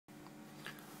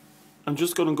I'm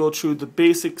just going to go through the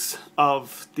basics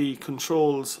of the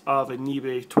controls of a Nibe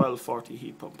 1240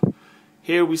 heat pump.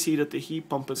 Here we see that the heat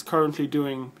pump is currently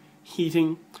doing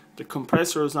heating, the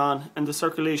compressor is on, and the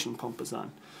circulation pump is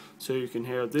on. So you can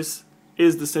hear this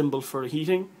is the symbol for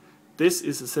heating, this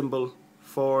is the symbol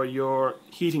for your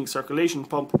heating circulation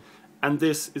pump, and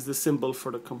this is the symbol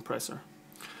for the compressor.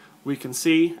 We can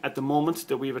see at the moment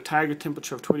that we have a target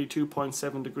temperature of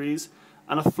 22.7 degrees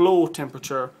and a flow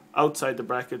temperature outside the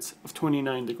brackets of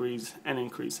 29 degrees and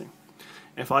increasing.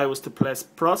 If I was to press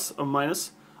plus or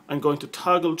minus, I'm going to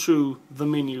toggle through the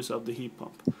menus of the heat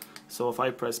pump. So if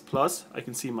I press plus, I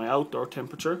can see my outdoor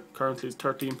temperature, currently is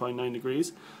 13.9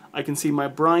 degrees. I can see my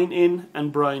brine in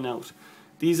and brine out.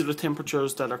 These are the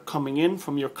temperatures that are coming in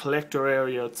from your collector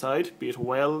area outside, be it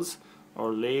wells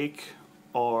or lake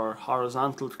or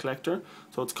horizontal collector.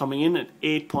 So it's coming in at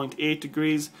 8.8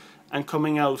 degrees and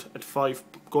coming out at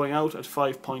going out at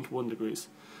 5.1 degrees.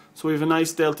 So we have a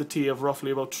nice delta T of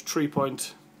roughly about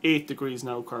 3.8 degrees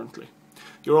now currently.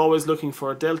 You're always looking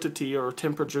for a delta T or a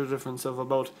temperature difference of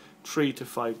about 3 to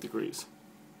 5 degrees.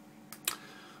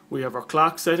 We have our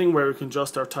clock setting where we can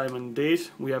adjust our time and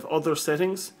date. We have other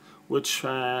settings which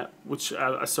a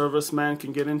serviceman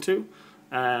can get into.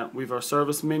 We have our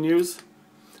service menus,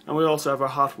 and we also have our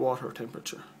hot water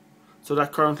temperature. So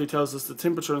that currently tells us the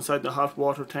temperature inside the hot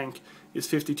water tank is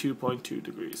 52.2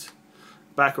 degrees.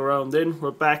 Back around then,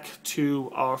 we're back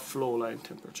to our flow line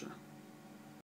temperature.